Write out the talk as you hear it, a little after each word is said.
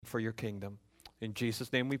for your kingdom. In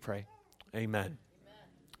Jesus' name we pray. Amen.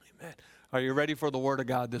 Amen. Are you ready for the Word of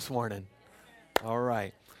God this morning? All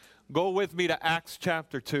right. Go with me to Acts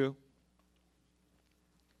chapter 2.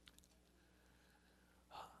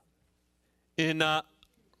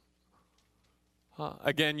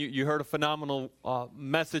 Again, you heard a phenomenal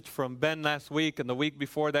message from Ben last week, and the week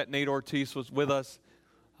before that, Nate Ortiz was with us.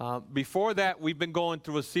 Before that, we've been going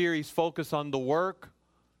through a series focused on the work,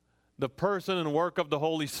 the person and work of the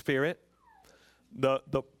Holy Spirit,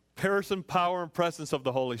 the person, power, and presence of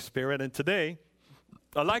the Holy Spirit. And today,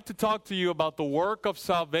 I'd like to talk to you about the work of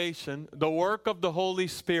salvation, the work of the Holy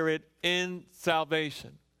Spirit in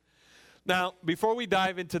salvation. Now, before we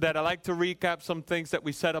dive into that, I'd like to recap some things that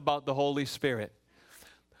we said about the Holy Spirit.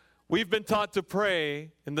 We've been taught to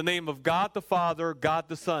pray in the name of God the Father, God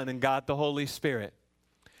the Son, and God the Holy Spirit.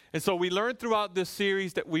 And so we learned throughout this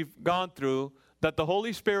series that we've gone through that the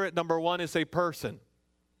Holy Spirit, number one, is a person.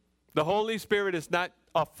 The Holy Spirit is not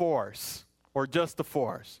a force or just a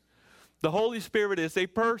force. The Holy Spirit is a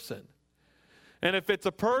person. And if it's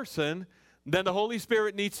a person, then the Holy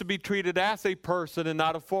Spirit needs to be treated as a person and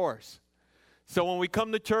not a force. So when we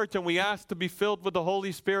come to church and we ask to be filled with the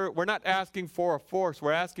Holy Spirit, we're not asking for a force.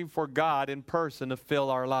 We're asking for God in person to fill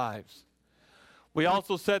our lives. We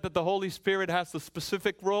also said that the Holy Spirit has a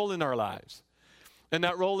specific role in our lives. And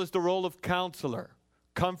that role is the role of counselor,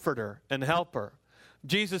 comforter, and helper.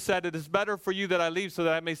 Jesus said, "It is better for you that I leave so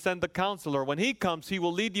that I may send the counselor. When he comes, he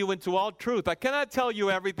will lead you into all truth. I cannot tell you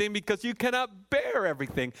everything because you cannot bear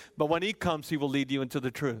everything. But when he comes, he will lead you into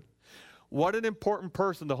the truth." What an important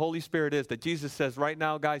person the Holy Spirit is that Jesus says, right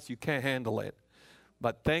now, guys, you can't handle it.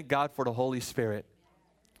 But thank God for the Holy Spirit.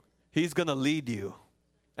 He's going to lead you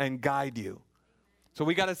and guide you. So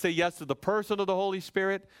we got to say yes to the person of the Holy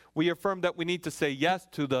Spirit. We affirm that we need to say yes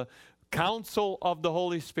to the counsel of the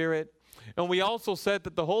Holy Spirit. And we also said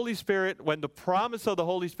that the Holy Spirit, when the promise of the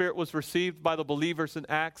Holy Spirit was received by the believers in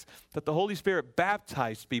Acts, that the Holy Spirit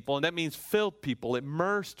baptized people, and that means filled people,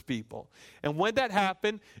 immersed people. And when that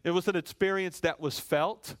happened, it was an experience that was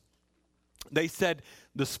felt. They said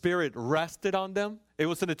the Spirit rested on them. It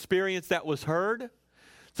was an experience that was heard.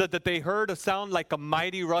 Said that they heard a sound like a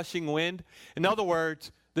mighty rushing wind. In other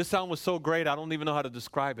words, this sound was so great, I don't even know how to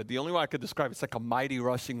describe it. The only way I could describe it is like a mighty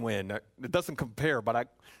rushing wind. It doesn't compare, but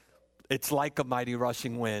it's like a mighty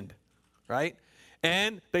rushing wind, right?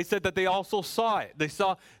 And they said that they also saw it. They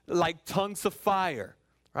saw like tongues of fire,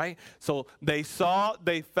 right? So they saw,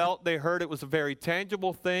 they felt, they heard. It was a very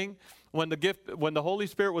tangible thing. When the Holy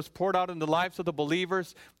Spirit was poured out in the lives of the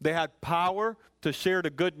believers, they had power to share the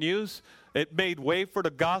good news. It made way for the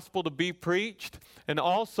gospel to be preached. And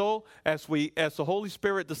also, as the Holy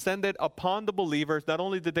Spirit descended upon the believers, not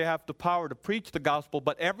only did they have the power to preach the gospel,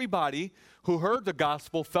 but everybody who heard the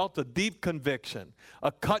gospel felt a deep conviction,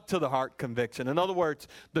 a cut to the heart conviction. In other words,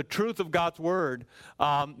 the truth of God's word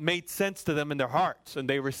made sense to them in their hearts, and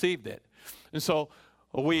they received it. And so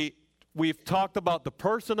we've talked about the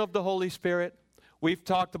person of the Holy Spirit. We've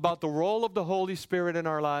talked about the role of the Holy Spirit in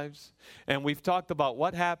our lives. And we've talked about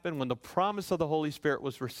what happened when the promise of the Holy Spirit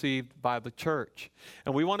was received by the church.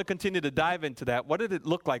 And we want to continue to dive into that. What did it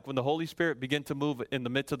look like when the Holy Spirit began to move in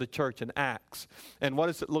the midst of the church in Acts? And what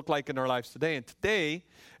does it look like in our lives today? And today,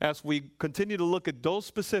 as we continue to look at those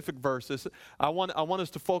specific verses, I want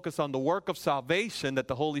us to focus on the work of salvation that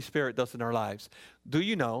the Holy Spirit does in our lives. Do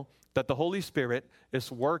you know that the Holy Spirit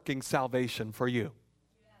is working salvation for you?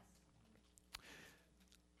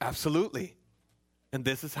 Absolutely. And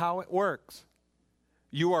this is how it works.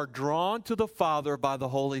 You are drawn to the Father by the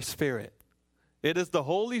Holy Spirit. It is the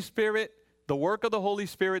Holy Spirit, the work of the Holy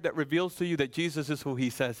Spirit that reveals to you that Jesus is who he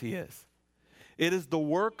says he is. It is the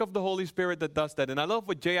work of the Holy Spirit that does that. And I love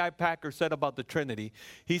what J.I. Packer said about the Trinity.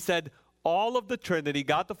 He said, all of the Trinity,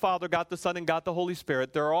 God the Father, God the Son, and God the Holy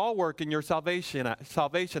Spirit, they're all working your salvation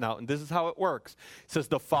out. And this is how it works. It says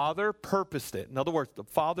the Father purposed it. In other words, the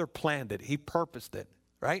Father planned it. He purposed it.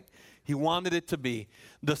 Right? He wanted it to be.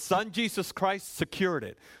 The Son, Jesus Christ, secured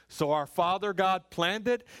it. So our Father God planned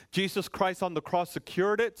it. Jesus Christ on the cross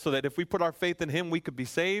secured it so that if we put our faith in him, we could be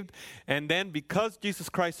saved. And then because Jesus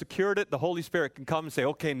Christ secured it, the Holy Spirit can come and say,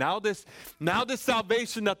 okay, now this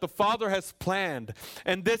salvation that the Father has planned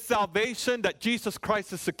and this salvation that Jesus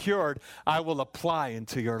Christ has secured, I will apply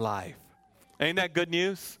into your life. Ain't that good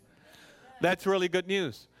news? That's really good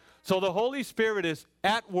news. So the Holy Spirit is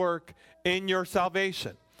at work in your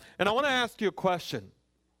salvation. And I want to ask you a question.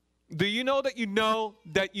 Do you know that you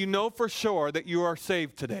know for sure that you are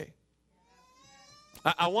saved today?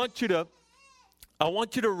 I want you to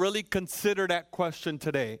really consider that question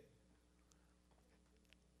today.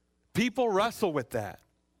 People wrestle with that.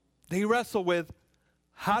 They wrestle with,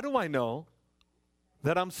 How do I know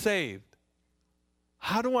that I'm saved?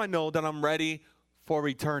 How do I know that I'm ready for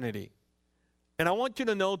eternity? And I want you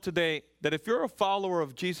to know today that if you're a follower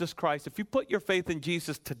of Jesus Christ, if you put your faith in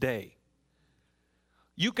Jesus today,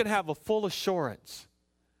 you can have a full assurance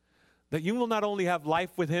that you will not only have life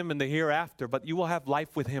with him in the hereafter, but you will have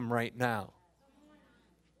life with him right now.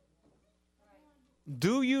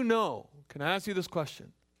 Do you know, can I ask you this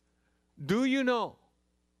question? Do you know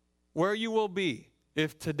where you will be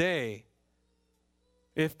if today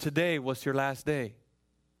was your last day?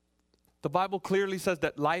 The Bible clearly says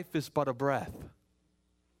that life is but a breath.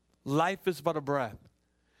 Life is but a breath.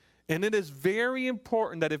 And it is very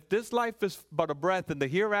important that if this life is but a breath and the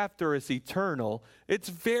hereafter is eternal, it's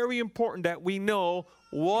very important that we know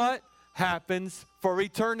what happens for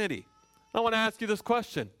eternity. I want to ask you this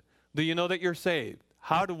question. Do you know that you're saved?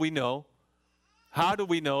 How do we know? How do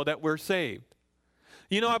we know that we're saved?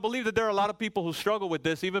 You know, I believe that there are a lot of people who struggle with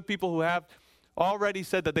this, even people who have already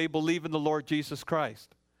said that they believe in the Lord Jesus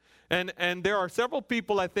Christ. And there are several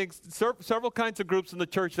people, I think, several kinds of groups in the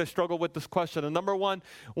church that struggle with this question. And number one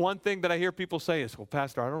thing that I hear people say is, well,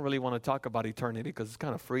 Pastor, I don't really want to talk about eternity because it's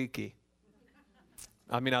kind of freaky.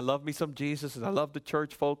 I mean, I love me some Jesus, and I love the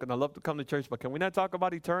church folk, and I love to come to church, but can we not talk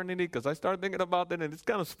about eternity? Because I started thinking about that, and it's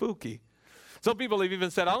kind of spooky. Some people have even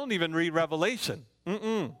said, I don't even read Revelation.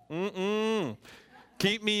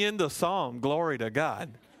 Keep me in the Psalm, glory to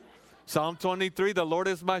God. Psalm 23, the Lord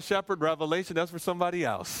is my shepherd. Revelation, that's for somebody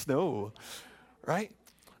else. No, right?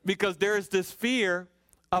 Because there is this fear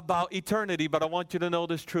about eternity, but I want you to know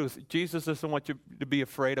this truth. Jesus doesn't want you to be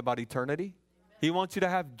afraid about eternity. He wants you to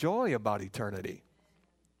have joy about eternity.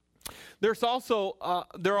 There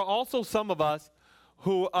are also some of us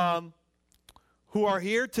who are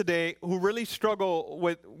here today who really struggle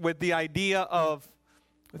with the idea of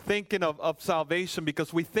thinking of salvation,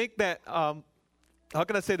 because we think that, how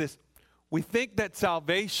can I say this? We think that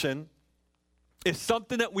salvation is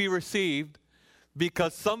something that we received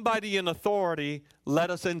because somebody in authority led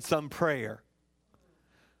us in some prayer.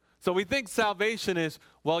 So we think salvation is,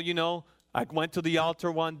 well, you know, I went to the altar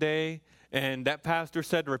one day and that pastor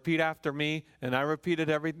said, repeat after me, and I repeated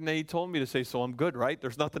everything that he told me to say, so I'm good, right?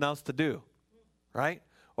 There's nothing else to do, right?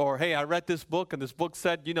 Or, hey, I read this book, and this book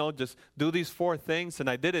said, you know, just do these 4 things, and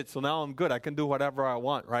I did it, so now I'm good. I can do whatever I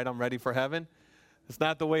want, right? I'm ready for heaven. It's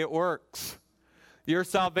not the way it works. Your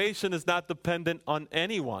salvation is not dependent on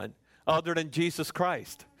anyone other than Jesus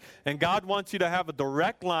Christ. And God wants you to have a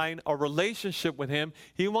direct line, a relationship with him.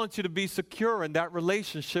 He wants you to be secure in that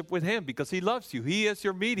relationship with him because he loves you. He is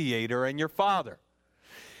your mediator and your father.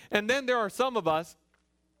 And then there are some of us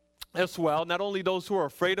as well, not only those who are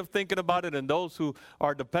afraid of thinking about it and those who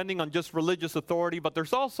are depending on just religious authority, but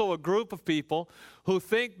there's also a group of people who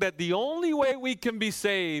think that the only way we can be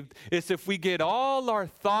saved is if we get all our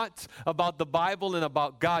thoughts about the Bible and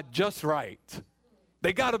about God just right.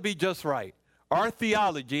 They got to be just right. Our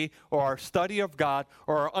theology or our study of God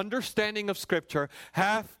or our understanding of Scripture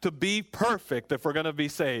have to be perfect if we're going to be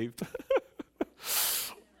saved.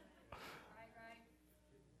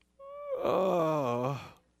 Oh.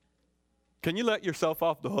 Can you let yourself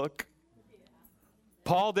off the hook?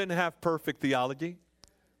 Paul didn't have perfect theology.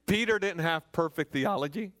 Peter didn't have perfect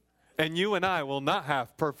theology. And you and I will not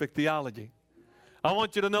have perfect theology. I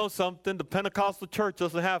want you to know something. The Pentecostal church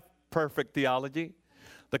doesn't have perfect theology.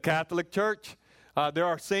 The Catholic Church, there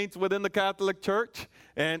are saints within the Catholic Church,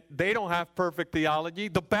 and they don't have perfect theology.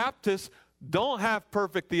 The Baptists don't have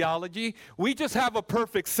perfect theology. We just have a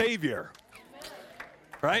perfect Savior.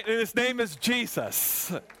 Right? And his name is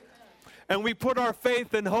Jesus. And we put our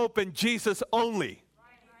faith and hope in Jesus only,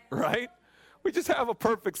 right? We just have a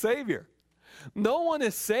perfect Savior. No one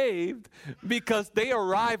is saved because they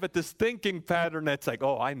arrive at this thinking pattern that's like,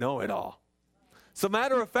 oh, I know it all. As a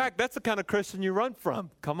matter of fact, that's the kind of Christian you run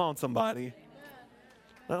from. Come on, somebody.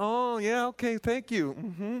 Oh, yeah, okay, thank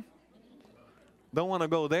you. Don't want to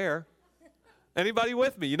go there. Anybody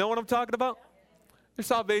with me? You know what I'm talking about? Your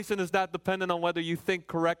salvation is not dependent on whether you think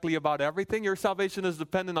correctly about everything. Your salvation is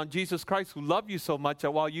dependent on Jesus Christ, who loved you so much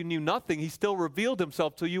that while you knew nothing, he still revealed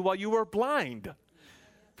himself to you while you were blind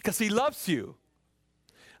because he loves you.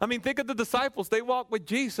 I mean, think of the disciples. They walked with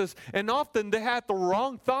Jesus, and often they had the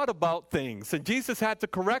wrong thought about things. And Jesus had to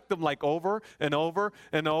correct them like over and over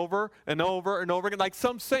and over and over and over again. Like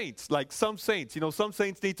some saints. You know, some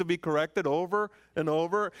saints need to be corrected over and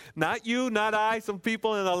over. Not you, not I, some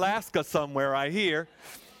people in Alaska somewhere, I hear.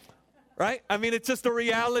 Right? I mean, it's just the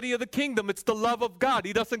reality of the kingdom. It's the love of God.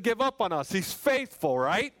 He doesn't give up on us. He's faithful,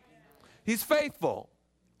 right? He's faithful.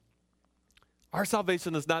 Our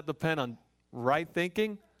salvation does not depend on right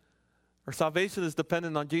thinking. Our salvation is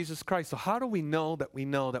dependent on Jesus Christ. So how do we know that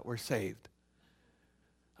we're saved?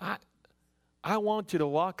 I want you to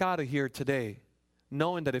walk out of here today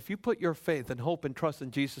knowing that if you put your faith and hope and trust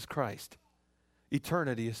in Jesus Christ,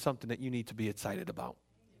 eternity is something that you need to be excited about.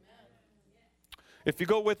 If you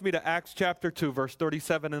go with me to Acts chapter 2, verse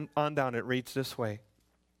 37 and on down, it reads this way.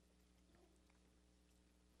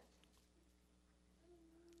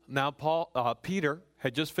 Now Peter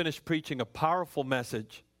had just finished preaching a powerful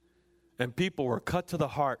message, and people were cut to the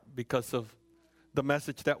heart because of the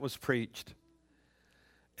message that was preached.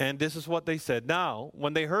 And this is what they said. Now,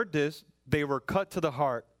 when they heard this, they were cut to the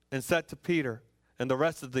heart and said to Peter and the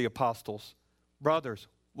rest of the apostles, "Brothers,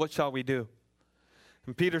 what shall we do?"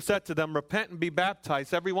 And Peter said to them, "Repent and be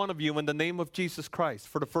baptized, every one of you, in the name of Jesus Christ,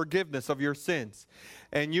 for the forgiveness of your sins,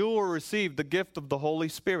 and you will receive the gift of the Holy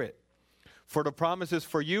Spirit. For the promise is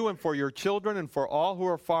for you and for your children and for all who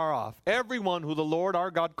are far off, everyone who the Lord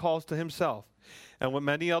our God calls to himself." And with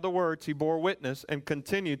many other words he bore witness and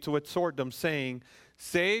continued to exhort them, saying,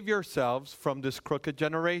 "Save yourselves from this crooked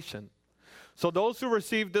generation." So those who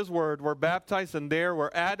received this word were baptized, and there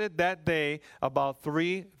were added that day about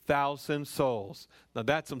 3,000 souls. Now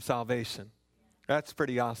that's some salvation. That's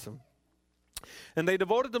pretty awesome. And they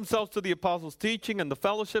devoted themselves to the apostles' teaching and the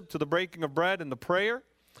fellowship, to the breaking of bread and the prayer.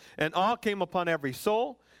 And awe came upon every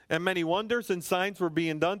soul, and many wonders and signs were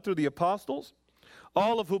being done through the apostles.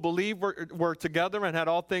 All of who believed were together and had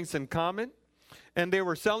all things in common. And they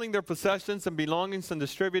were selling their possessions and belongings and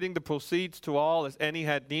distributing the proceeds to all as any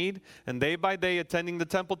had need. And day by day, attending the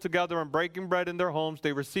temple together and breaking bread in their homes,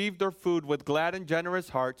 they received their food with glad and generous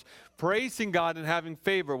hearts, praising God and having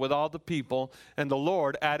favor with all the people. And the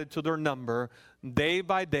Lord added to their number, day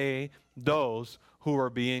by day, those who were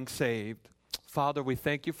being saved. Father, we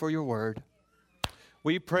thank you for your word.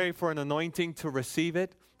 We pray for an anointing to receive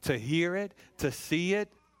it, to hear it, to see it.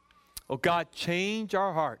 Oh God, change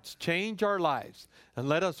our hearts, change our lives, and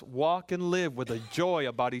let us walk and live with a joy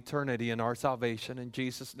about eternity and our salvation in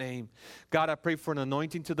Jesus' name. God, I pray for an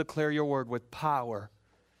anointing to declare your word with power,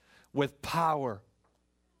 with power.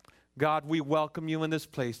 God, we welcome you in this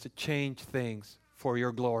place to change things for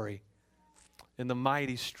your glory. In the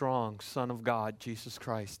mighty, strong Son of God, Jesus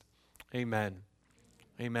Christ. Amen.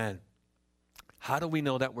 Amen. How do we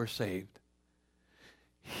know that we're saved?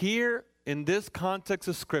 Here in this context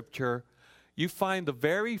of Scripture, you find the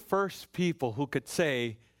very first people who could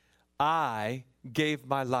say, "I gave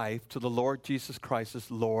my life to the Lord Jesus Christ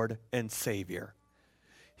as Lord and Savior."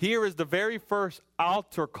 Here is the very first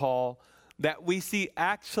altar call that we see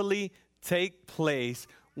actually take place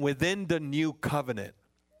within the new covenant.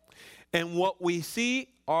 And what we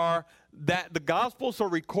see are that the Gospels are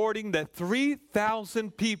recording that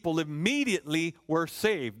 3,000 people immediately were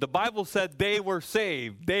saved. The Bible said they were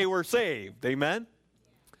saved. They were saved. Amen?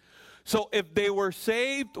 So if they were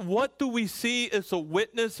saved, what do we see as a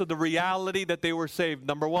witness of the reality that they were saved?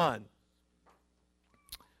 Number one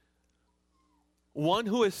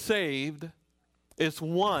who is saved is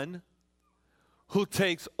one who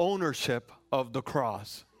takes ownership of the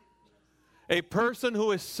cross. A person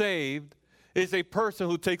who is saved is a person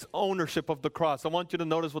who takes ownership of the cross. I want you to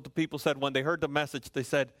notice what the people said when they heard the message. They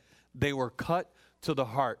said they were cut to the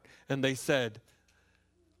heart. And they said,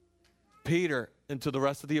 Peter and to the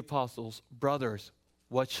rest of the apostles, "Brothers,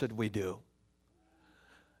 what should we do?"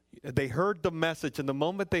 They heard the message, and the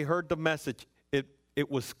moment they heard the message,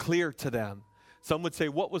 it was clear to them. Some would say,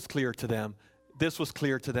 what was clear to them? This was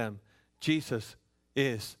clear to them. Jesus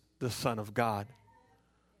is the Son of God.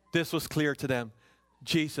 This was clear to them.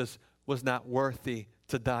 Jesus was not worthy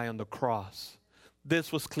to die on the cross.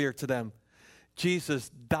 This was clear to them. Jesus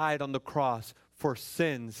died on the cross for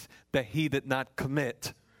sins that he did not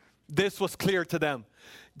commit. This was clear to them.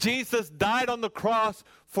 Jesus died on the cross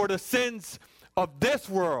for the sins of this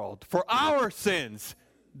world, for our sins.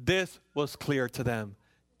 This was clear to them.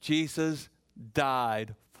 Jesus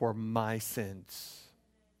died for my sins.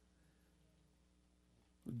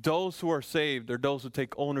 Those who are saved are those who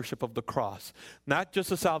take ownership of the cross. Not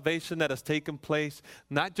just a salvation that has taken place,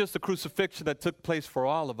 not just a crucifixion that took place for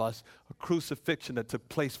all of us, a crucifixion that took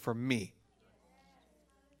place for me.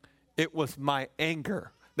 It was my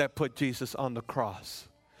anger that put Jesus on the cross.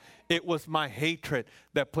 It was my hatred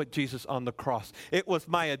that put Jesus on the cross. It was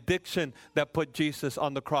my addiction that put Jesus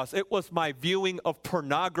on the cross. It was my viewing of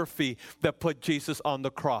pornography that put Jesus on the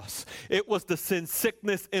cross. It was the sin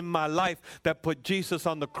sickness in my life that put Jesus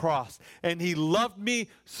on the cross. And he loved me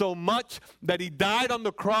so much that he died on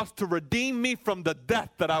the cross to redeem me from the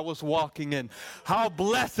death that I was walking in. How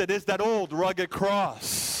blessed is that old rugged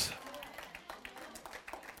cross.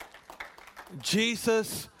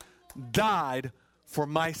 Jesus died for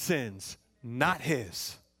my sins, not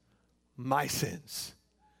his, my sins.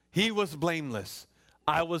 He was blameless.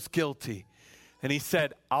 I was guilty. And he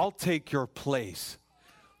said, I'll take your place,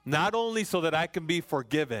 not only so that I can be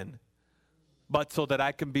forgiven, but so that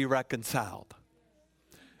I can be reconciled.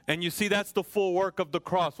 And you see, that's the full work of the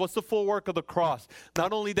cross. What's the full work of the cross?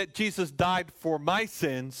 Not only that Jesus died for my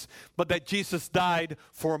sins, but that Jesus died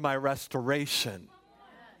for my restoration.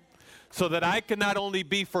 So that I can not only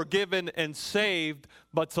be forgiven and saved,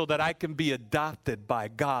 but so that I can be adopted by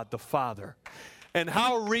God the Father. And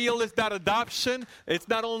how real is that adoption? It's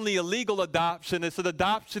not only a legal adoption, it's an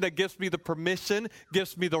adoption that gives me the permission,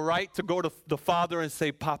 gives me the right to go to the Father and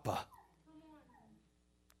say, Papa,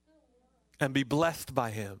 and be blessed by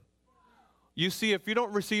him. You see, if you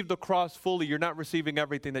don't receive the cross fully, you're not receiving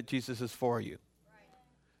everything that Jesus is for you.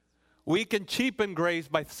 We can cheapen grace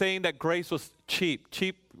by saying that grace was cheap.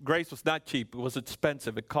 Grace was not cheap. It was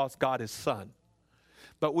expensive. It cost God his son.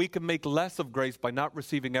 But we can make less of grace by not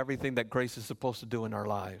receiving everything that grace is supposed to do in our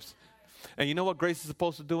lives. And you know what grace is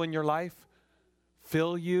supposed to do in your life?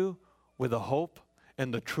 Fill you with the hope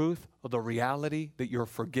and the truth of the reality that you're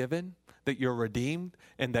forgiven, that you're redeemed,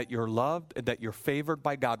 and that you're loved, and that you're favored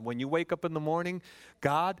by God. When you wake up in the morning,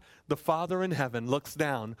 God, the Father in heaven, looks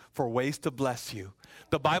down for ways to bless you.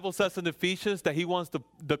 The Bible says in Ephesians that he wants to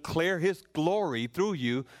declare his glory through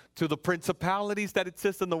you to the principalities that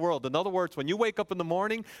exist in the world. In other words, when you wake up in the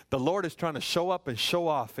morning, the Lord is trying to show up and show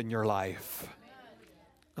off in your life.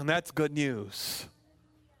 And that's good news.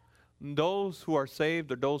 Those who are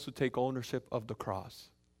saved are those who take ownership of the cross.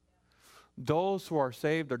 Those who are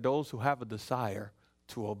saved are those who have a desire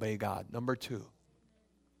to obey God. Number two,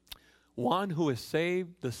 one who is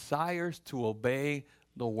saved desires to obey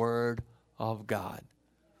the word of God.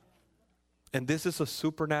 And this is a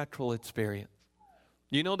supernatural experience.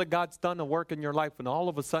 You know that God's done a work in your life, and all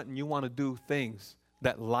of a sudden you want to do things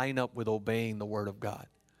that line up with obeying the word of God.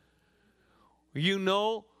 You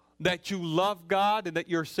know that you love God and that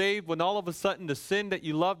you're saved when all of a sudden the sin that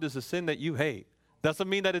you loved is a sin that you hate. Doesn't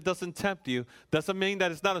mean that it doesn't tempt you. Doesn't mean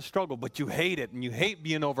that it's not a struggle, but you hate it and you hate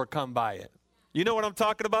being overcome by it. You know what I'm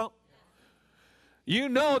talking about? You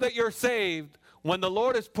know that you're saved when the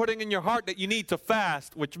Lord is putting in your heart that you need to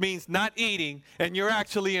fast, which means not eating, and you're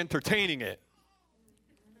actually entertaining it.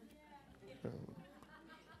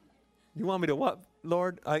 You want me to what,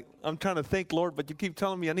 Lord? I'm trying to think, Lord, but you keep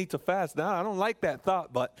telling me I need to fast. Now, I don't like that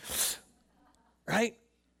thought, but, right?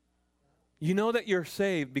 You know that you're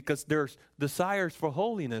saved because there's desires for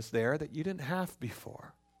holiness there that you didn't have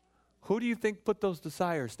before. Who do you think put those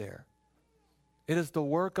desires there? It is the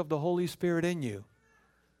work of the Holy Spirit in you.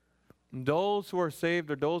 Those who are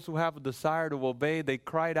saved are those who have a desire to obey. They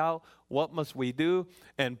cried out, what must we do?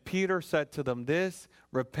 And Peter said to them this,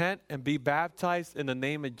 repent and be baptized in the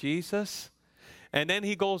name of Jesus. And then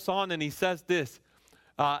he goes on and he says this.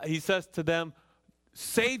 He says to them,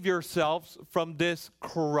 save yourselves from this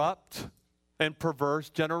corrupt and perverse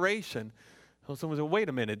generation. So someone said, wait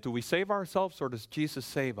a minute, do we save ourselves or does Jesus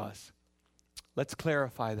save us? Let's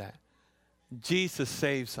clarify that. Jesus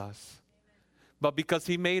saves us. But because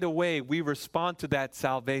he made a way, we respond to that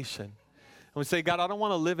salvation. And we say, God, I don't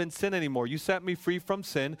want to live in sin anymore. You set me free from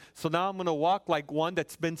sin, so now I'm going to walk like one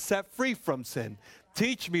that's been set free from sin.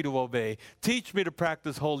 Teach me to obey. Teach me to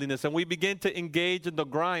practice holiness. And we begin to engage in the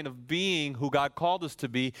grind of being who God called us to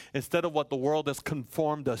be instead of what the world has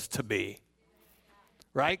conformed us to be.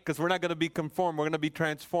 Right? Because we're not going to be conformed. We're going to be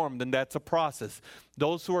transformed, and that's a process.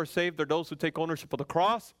 Those who are saved are those who take ownership of the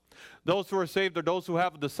cross. Those who are saved are those who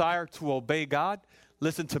have a desire to obey God.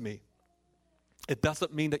 Listen to me. It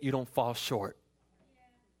doesn't mean that you don't fall short.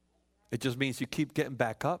 It just means you keep getting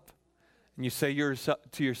back up, and you say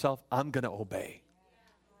to yourself, I'm going to obey.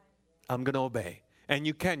 I'm going to obey. And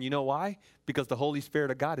you can. You know why? Because the Holy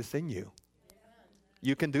Spirit of God is in you.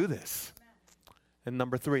 You can do this. And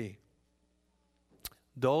number three,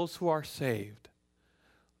 those who are saved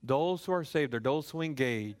are those who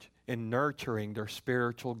engage in nurturing their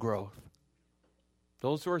spiritual growth.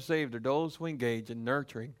 Those who are saved are those who engage in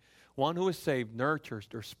nurturing. One who is saved nurtures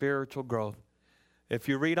their spiritual growth. If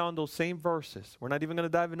you read on those same verses, we're not even going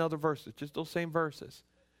to dive into other verses, just those same verses.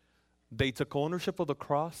 They took ownership of the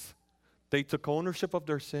cross. They took ownership of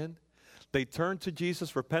their sin. They turned to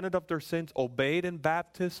Jesus, repented of their sins, obeyed in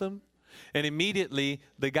baptism, and immediately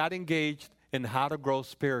they got engaged in how to grow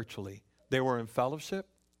spiritually. They were in fellowship.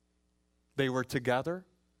 They were together.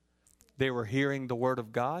 They were hearing the word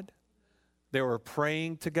of God. They were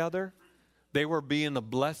praying together. They were being a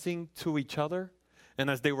blessing to each other. And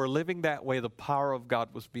as they were living that way, the power of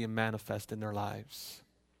God was being manifest in their lives.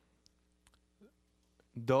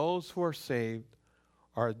 Those who are saved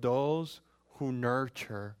are those who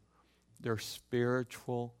nurture their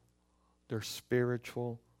spiritual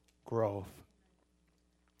growth.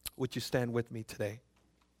 Would you stand with me today?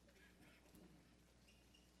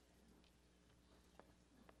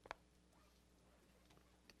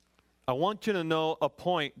 I want you to know a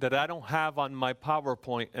point that I don't have on my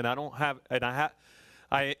PowerPoint, and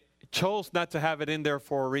I chose not to have it in there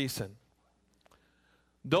for a reason.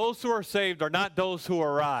 Those who are saved are not those who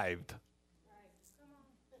arrived.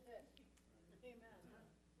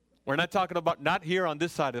 We're not talking about, not here on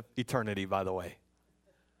this side of eternity, by the way.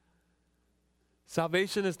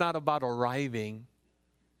 Salvation is not about arriving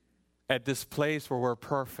at this place where we're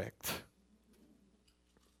perfect.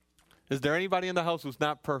 Is there anybody in the house who's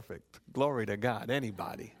not perfect? Glory to God.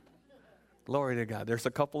 Anybody? Glory to God. There's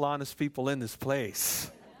a couple honest people in this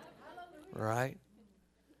place. Right?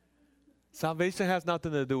 Salvation has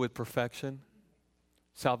nothing to do with perfection.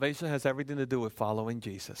 Salvation has everything to do with following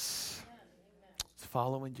Jesus. It's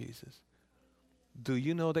following Jesus. Do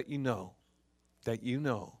you know that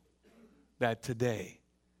that today,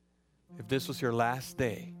 if this was your last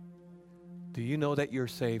day, do you know that you're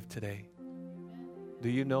saved today? Do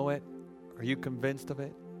you know it? Are you convinced of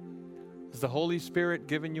it? Is the Holy Spirit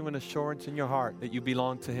giving you an assurance in your heart that you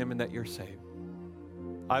belong to Him and that you're saved?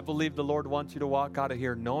 I believe the Lord wants you to walk out of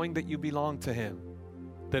here knowing that you belong to Him.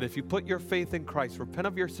 That if you put your faith in Christ, repent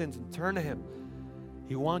of your sins and turn to Him,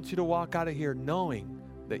 He wants you to walk out of here knowing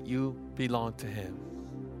that you belong to Him.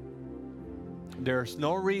 There's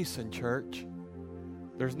no reason, church.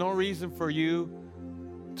 There's no reason for you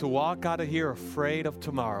to walk out of here afraid of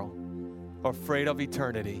tomorrow, afraid of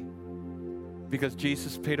eternity, because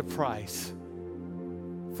Jesus paid a price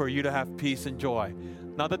for you to have peace and joy.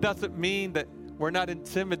 Now, that doesn't mean that we're not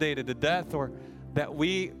intimidated to death or that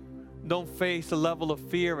we don't face a level of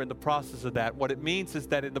fear in the process of that. What it means is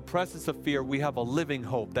that in the presence of fear, we have a living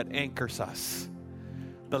hope that anchors us,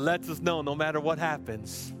 that lets us know no matter what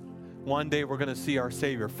happens, one day we're going to see our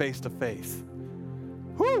Savior face to face.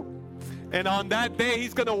 Whoo! And on that day,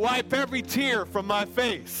 He's going to wipe every tear from my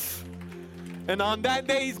face. And on that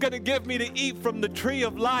day, He's going to give me to eat from the tree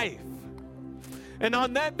of life. And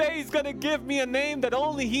on that day, He's going to give me a name that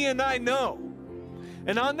only He and I know.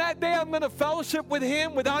 And on that day, I'm going to fellowship with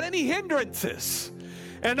Him without any hindrances.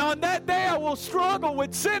 And on that day, I will struggle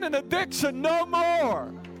with sin and addiction no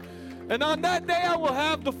more. And on that day, I will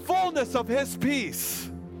have the fullness of His peace.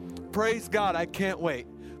 Praise God, I can't wait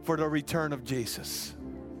for the return of Jesus.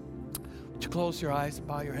 Would you close your eyes and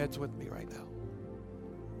bow your heads with me right now?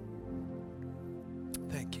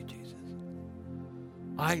 Thank you, Jesus.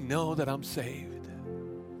 I know that I'm saved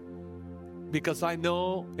because I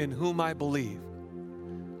know in whom I believe.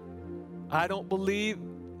 I don't believe,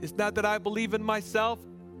 it's not that I believe in myself,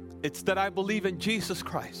 it's that I believe in Jesus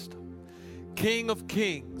Christ, King of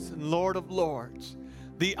kings and Lord of lords,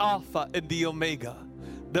 the Alpha and the Omega,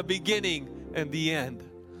 the beginning and the end,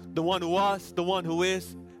 the one who was, the one who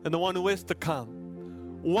is, and the one who is to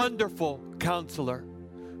come. Wonderful Counselor,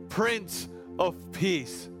 Prince of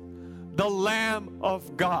Peace, the Lamb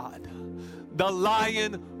of God, the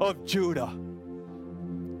Lion of Judah,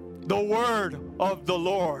 the Word of the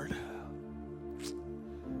Lord.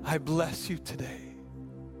 I bless you today.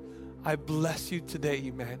 I bless you today,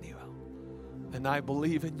 Emmanuel. And I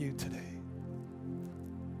believe in you today.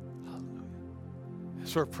 Hallelujah.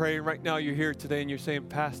 As we're praying right now, you're here today and you're saying,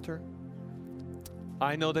 Pastor,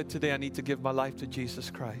 I know that today I need to give my life to Jesus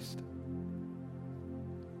Christ.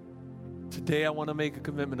 Today I want to make a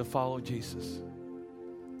commitment to follow Jesus.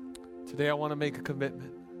 Today I want to make a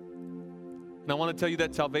commitment. And I want to tell you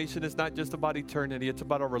that salvation is not just about eternity. It's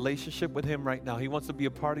about a relationship with Him right now. He wants to be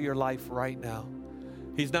a part of your life right now.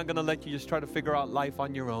 He's not going to let you just try to figure out life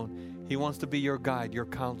on your own. He wants to be your guide, your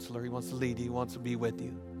counselor. He wants to lead you. He wants to be with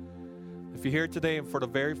you. If you're here today and for the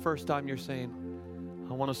very first time you're saying,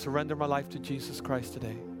 I want to surrender my life to Jesus Christ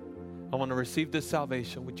today. I want to receive this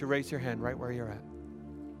salvation. Would you raise your hand right where you're at?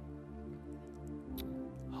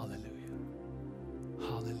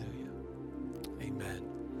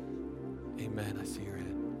 Amen. I see your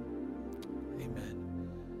hand. Amen.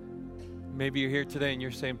 Maybe you're here today and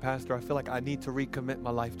you're saying, Pastor, I feel like I need to recommit my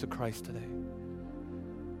life to Christ today.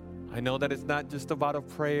 I know that it's not just about a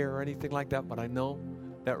prayer or anything like that, but I know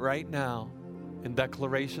that right now, in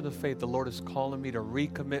declaration of faith, the Lord is calling me to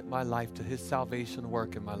recommit my life to His salvation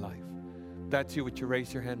work in my life. If that's you, would you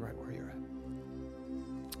raise your hand right where you're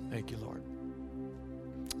at? Thank you, Lord.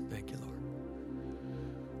 Thank you, Lord.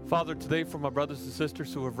 Father, today for my brothers and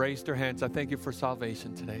sisters who have raised their hands, I thank you for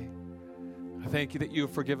salvation today. I thank you that you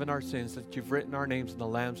have forgiven our sins, that you've written our names in the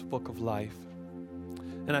Lamb's book of life.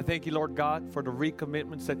 And I thank you, Lord God, for the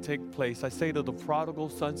recommitments that take place. I say to the prodigal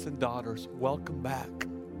sons and daughters, welcome back.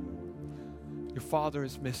 Your Father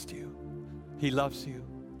has missed you. He loves you.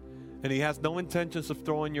 And He has no intentions of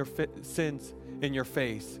throwing your sins in your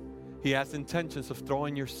face. He has intentions of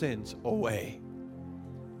throwing your sins away.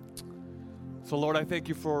 So, Lord, I thank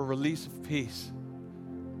you for a release of peace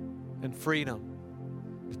and freedom,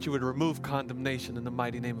 that you would remove condemnation in the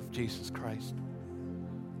mighty name of Jesus Christ.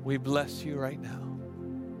 We bless you right now.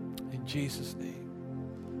 In Jesus'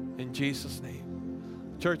 name. In Jesus'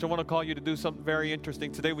 name. Church, I want to call you to do something very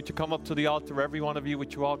interesting. Today, would you come up to the altar? Every one of you,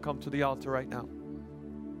 would you all come to the altar right now?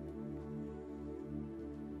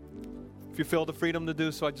 If you feel the freedom to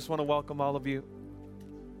do so, I just want to welcome all of you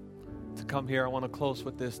to come here. I want to close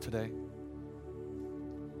with this today.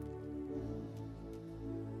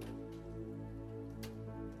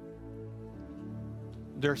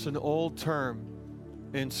 There's an old term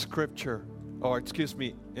in Scripture, or excuse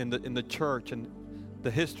me, in the church, and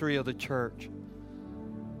the history of the church.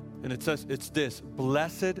 And it says, it's this: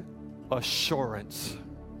 blessed assurance.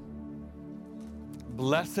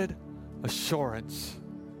 Blessed assurance.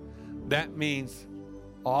 That means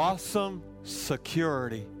awesome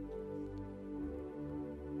security.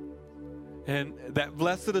 And that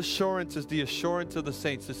blessed assurance is the assurance of the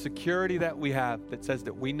saints, the security that we have that says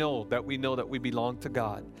that we know that we belong to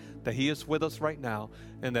God, that He is with us right now,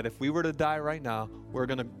 and that if we were to die right now, we're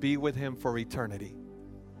going to be with Him for eternity.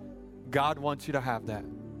 God wants you to have that.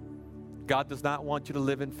 God does not want you to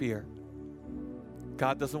live in fear.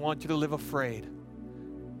 God doesn't want you to live afraid.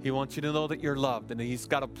 He wants you to know that you're loved and that He's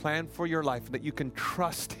got a plan for your life and that you can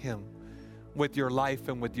trust Him with your life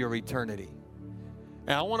and with your eternity.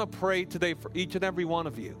 And I want to pray today for each and every one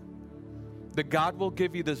of you that God will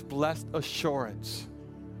give you this blessed assurance,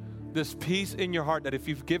 this peace in your heart, that if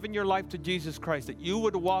you've given your life to Jesus Christ, that you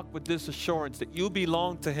would walk with this assurance that you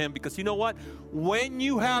belong to Him. Because you know what? When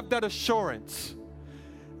you have that assurance,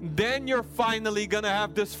 then you're finally going to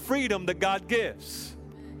have this freedom that God gives.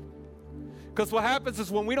 Because what happens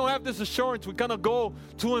is when we don't have this assurance, we kind of go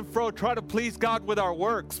to and fro, try to please God with our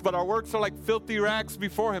works, but our works are like filthy rags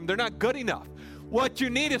before Him. They're not good enough. What you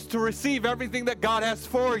need is to receive everything that God has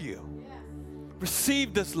for you. Yes.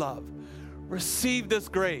 Receive this love. Receive this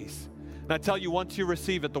grace. And I tell you, once you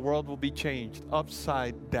receive it, the world will be changed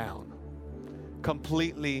upside down,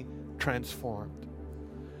 completely transformed.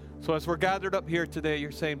 So as we're gathered up here today,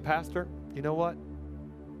 you're saying, Pastor, you know what?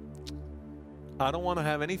 I don't want to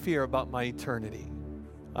have any fear about my eternity.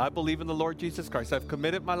 I believe in the Lord Jesus Christ. I've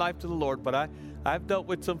committed my life to the Lord, but I've dealt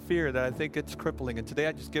with some fear that I think it's crippling. And today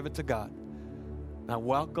I just give it to God. I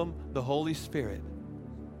welcome the Holy Spirit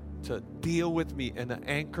to deal with me and to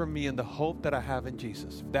anchor me in the hope that I have in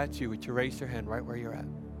Jesus. If that's you, would you raise your hand right where you're at?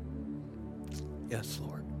 Yes,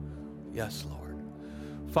 Lord. Yes, Lord.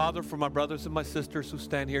 Father, for my brothers and my sisters who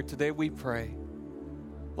stand here today, we pray.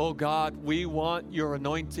 Oh God, we want your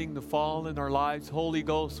anointing to fall in our lives. Holy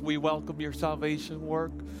Ghost, we welcome your salvation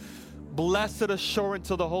work. Blessed assurance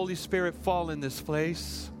of the Holy Spirit fall in this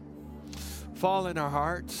place. Fall in our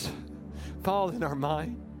hearts. Fall in our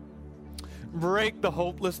mind. Break the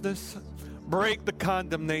hopelessness. Break the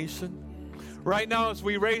condemnation. Right now, as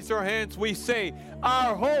we raise our hands, we say,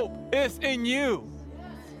 our hope is in you.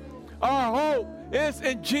 Our hope is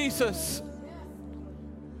in Jesus.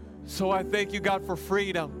 So I thank you, God, for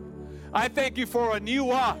freedom. I thank you for a new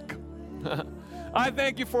walk. I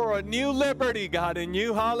thank you for a new liberty, God, in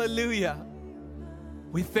you. Hallelujah.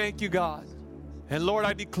 We thank you, God. And Lord,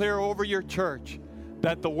 I declare over your church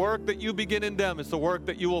that the work that you begin in them is the work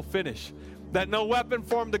that you will finish. That no weapon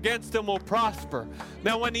formed against them will prosper.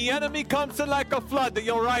 That when the enemy comes in like a flood, that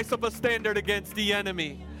you'll rise up a standard against the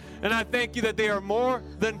enemy. And I thank you that they are more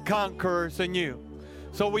than conquerors in you.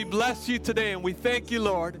 So we bless you today and we thank you,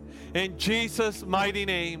 Lord, in Jesus' mighty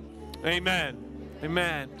name. Amen.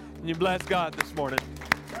 Amen. Can you bless God this morning?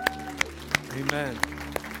 Amen.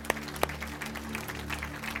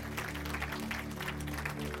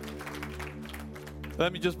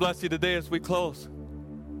 Let me just bless you today as we close.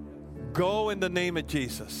 Go in the name of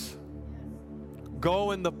Jesus.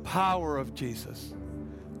 Go in the power of Jesus.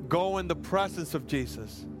 Go in the presence of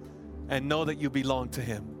Jesus. And know that you belong to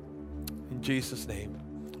Him. In Jesus' name.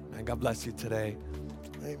 And God bless you today.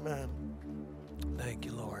 Amen. Thank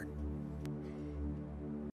you, Lord.